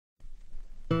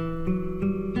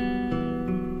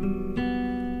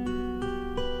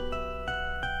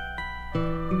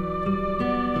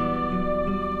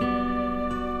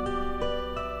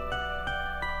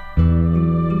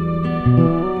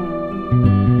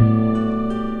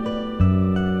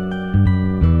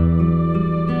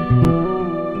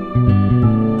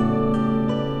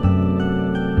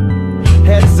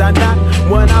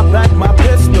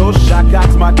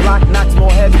My Glock knocks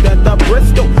more heads than the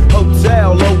Bristol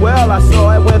Hotel. Oh well, I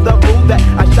saw it with a rule that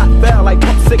I shot fell. I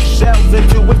pumped 6 shells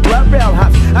into his blood rail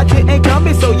house. I didn't come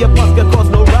in so your punks could cause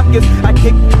no ruckus. I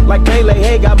kick like Pele,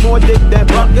 hey, got more dick than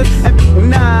bunkers. And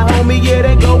nah, homie, it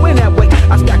ain't going that way.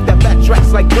 I stack the fat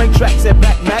tracks like train tracks and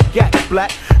back Mac gat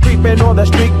black. Creeping on the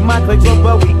street, my clicks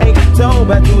over, we ain't told.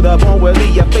 Back to the bone, we'll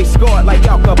leave your face scarred like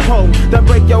Al Capone. Then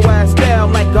break your ass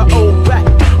down like an old rat.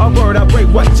 A word, I break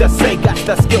what you say, got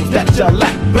the skills that you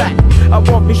lack back. I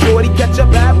won't be sure to catch a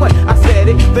bad one, I said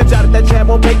it. Then jotted that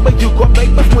jam on paper, you got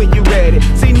papers when you read it.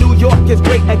 See, New York is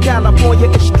great and California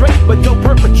is straight, but don't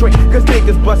perpetrate, cause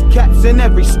niggas bust caps in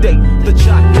every state. The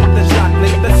chocolate, the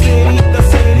chocolate, the city, the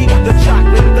city, the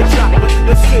chocolate, the chocolate,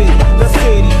 the city, the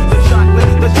city, the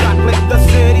chocolate, the chocolate, the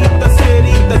city, the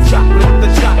city, the chocolate, the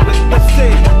chocolate, the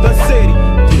city, the city.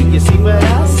 Do you see what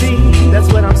I see? That's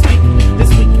what I'm speaking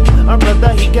this week. Our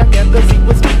brother, he got cause he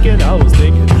was speaking. I was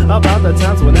thinking about the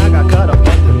times when I got caught up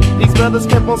under. These brothers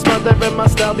kept on smothering my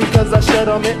style because I shut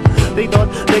on it. They thought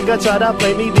they could try to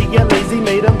play me, being lazy,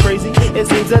 made them crazy. It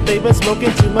seems that they been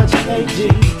smoking too much AG.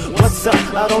 What's up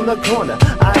out on the corner?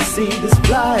 I see this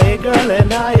fly girl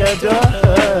and I adore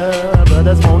her.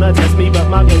 Brothers wanna test me, but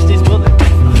my bitch is bullet.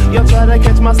 Y'all try to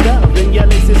catch my style, then your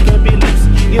laces could be loose.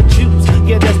 You choose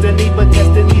your destiny, but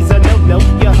destiny's a no-no.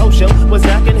 Your whole show was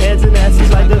knocking heads and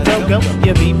asses like the go-go.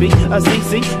 Your BB, a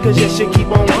CC, cause your shit keep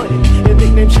on wanting. Your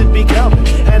nickname should be Calvin,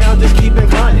 and I'll just keep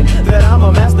inclining that I'm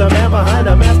a master man behind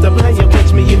a master plan. You'll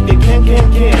catch me if you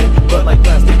can. But like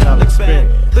plastic, I'll expand.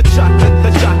 The chocolate,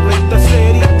 the chocolate, the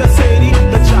city, the city,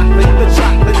 the chocolate, the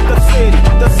chocolate, the city,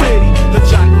 the city, the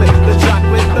chocolate, the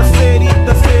chocolate, the city,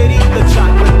 the city, the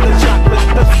chocolate, the chocolate,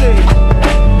 the city,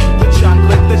 the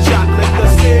chocolate, the chocolate, the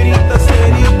city, the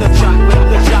city, the chocolate,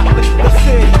 the chocolate, the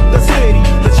city, the city,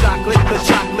 the chocolate, the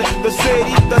chocolate, the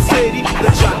city, the city,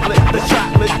 the chocolate, the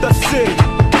chocolate, the city.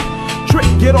 Trick,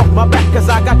 get off my back, cause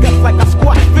I got guts like a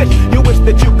squat fish. You wish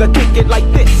that you could kick it like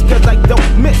this, cause I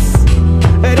don't miss.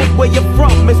 It ain't where you're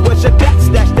from, it's where your dad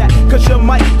stash that. Cause you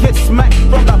might get smacked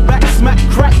from the back, smack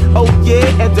crack. Oh yeah,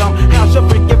 and don't house your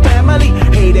freaking family.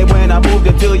 Hate it when I moved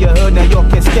into your hood, now y'all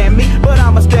can stand me. But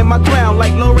I'ma stand my ground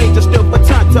like Lone Ranger, still for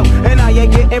Tonto. And I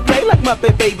ain't getting played like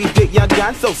Muppet Babies did young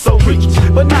John. So reach,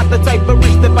 but not the type of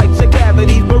reach that fights your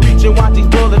cavities. But reach and watch these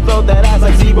bullets throw that ass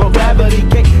like zero gravity.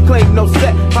 Can't claim no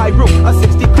set, high roof, a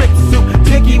 60 crit suit.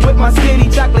 Dicky with my city,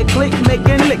 chocolate click,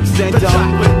 making licks and the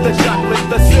chocolate, the chocolate,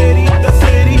 the city, the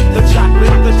city, the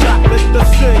chocolate, the chocolate, the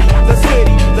city, the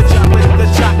city, the chocolate, the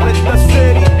chocolate, the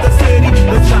city, the city,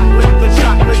 the chocolate, the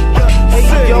chocolate, the city.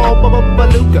 Hey yo,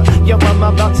 Baluka, yo, I'm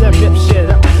about to rip shit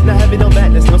up. Not having no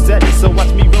madness, no sadness, so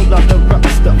watch me roll out the rough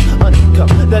stuff.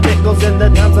 Honeycomb, the nickels and the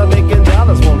dimes are making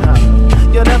dollars won't holler.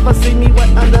 You'll never see me wet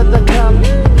under the collar.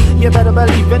 You better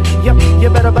believe it, yep, you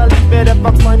better believe it. If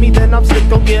I'm slimy, then I'm slick,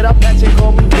 go get up at you,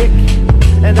 call me Rick.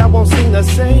 And I won't sing the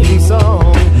same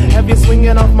song. Have you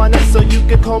swinging off my neck so you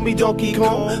can call me Donkey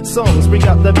Kong? Songs bring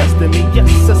out the best in me, yes,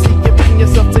 I see you putting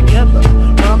yourself together.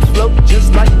 Rhymes float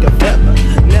just like a feather.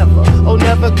 Never, oh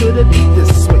never could it be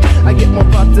this way. I get more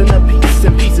parts than a piece,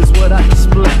 and pieces what I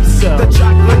display. So the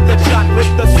chocolate, the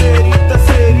chocolate, the city, the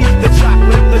city, the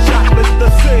chocolate, the chocolate, the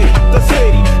city, the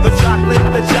city, the chocolate,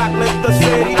 the chocolate, the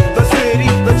city, the city,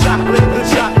 the chocolate, the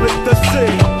chocolate, the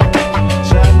city.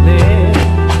 Chocolate,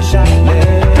 chocolate,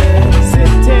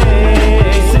 city,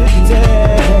 city,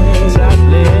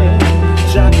 chocolate,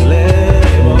 chocolate,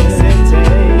 we want city,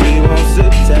 we want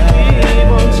city, we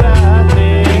want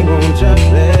chocolate, we want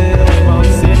chocolate, we want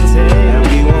city, and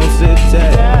we want city.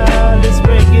 Now let's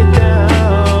break it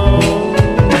down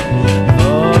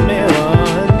for me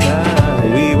one time.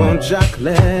 We want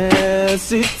chocolate,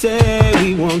 city, we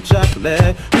want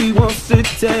chocolate, we want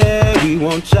city, we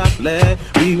want chocolate,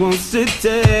 we want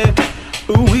city.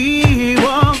 We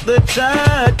want the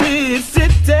chocolate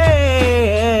city.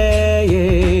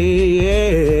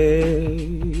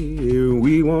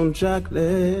 We want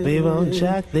chocolate. We want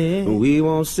chocolate. We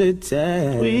want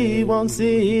city. We want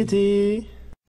city.